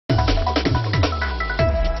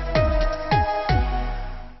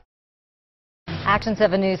Action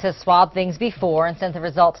 7 News has swabbed things before and sent the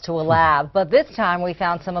results to a lab, but this time we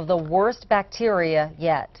found some of the worst bacteria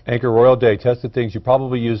yet. Anchor Royal Day tested things you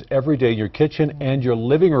probably use every day in your kitchen and your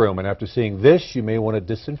living room, and after seeing this, you may want to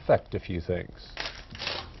disinfect a few things.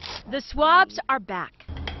 The swabs are back.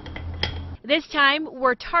 This time,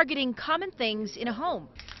 we're targeting common things in a home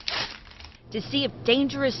to see if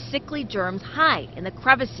dangerous sickly germs hide in the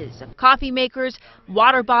crevices of coffee makers,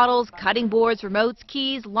 water bottles, cutting boards, remotes,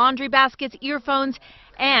 keys, laundry baskets, earphones,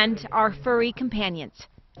 and our furry companions.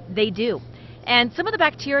 They do. And some of the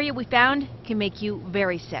bacteria we found can make you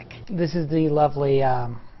very sick. This is the lovely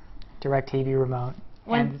DirecTV remote.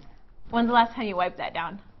 When's the last time you wiped that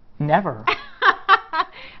down? Never.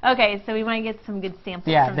 Okay, so we might get some good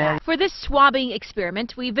samples from that. For this swabbing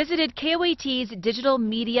experiment, we visited KOAT's digital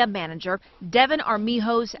media manager, Devin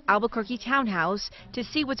Armijo's Albuquerque townhouse, to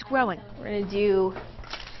see what's growing. We're going to do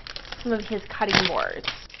some of his cutting boards.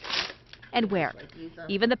 And where.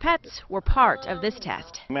 Even the pets were part of this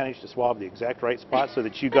test. We managed to swab the exact right spot so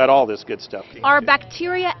that you got all this good stuff. Our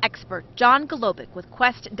bacteria expert, John Golobic with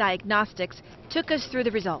Quest Diagnostics, took us through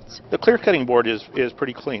the results. The clear cutting board is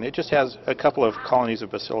pretty clean. It just has a couple of colonies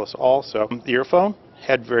of bacillus also. The earphone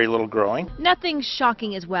had very little growing. Nothing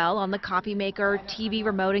shocking as well on the coffee maker, TV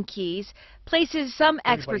remote and keys, places some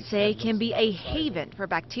experts say can be a haven for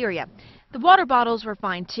bacteria. The water bottles were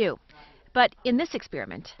fine too. But in this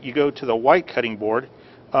experiment, you go to the white cutting board,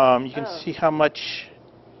 you can see how much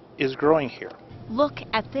is growing here. Look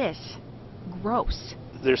at this. Gross.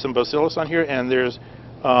 There's some bacillus on here, and there's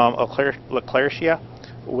Leclercia,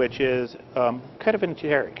 which is kind of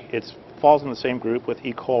enteric. It falls in the same group with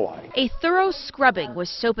E. coli. A thorough scrubbing with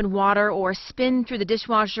soap and water or spin through the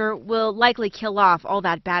dishwasher will likely kill off all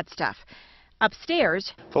that bad stuff.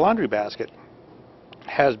 Upstairs, the laundry basket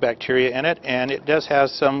has bacteria in it, and it does have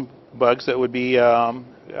some bugs that would be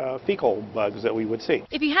fecal bugs that we would see.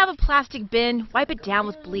 If you have a plastic bin, wipe it down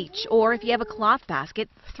with bleach, or if you have a cloth basket,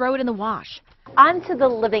 throw it in the wash. On to the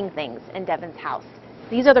living things in Devin's house.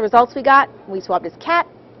 These are the results we got. We swabbed his cat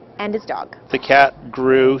and his dog. The cat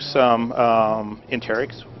grew some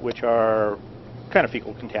enterics, which are kind of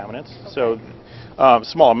fecal contaminants, so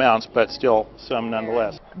small amounts, but still some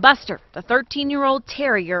nonetheless. Buster, the 13-year-old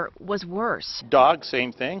terrier, was worse. Dog,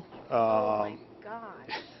 same thing.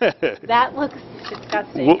 That looks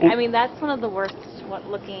disgusting. I mean, that's one of the worst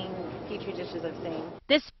looking petri dishes I've seen.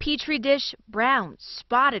 This petri dish, brown,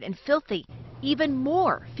 spotted, and filthy. Even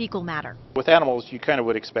more fecal matter. With animals, you kind of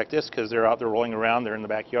would expect this because they're out there rolling around, they're in the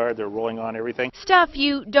backyard, they're rolling on everything. Stuff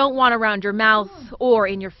you don't want around your mouth or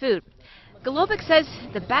in your food. Golobic says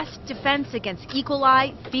the best defense against E.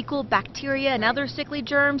 coli, fecal bacteria, and other sickly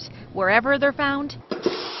germs, wherever they're found,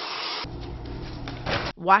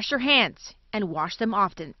 wash your hands. And wash them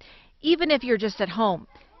often, even if you're just at home,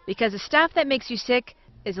 because the stuff that makes you sick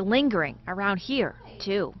is lingering around here,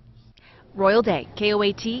 too. Royal Day,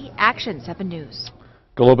 KOAT, Action 7 News.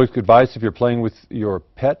 Golobic's advice: if you're playing with your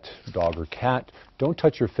pet, dog or cat, don't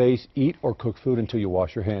touch your face, eat or cook food until you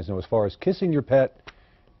wash your hands. Now, as far as kissing your pet,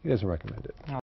 he doesn't recommend it.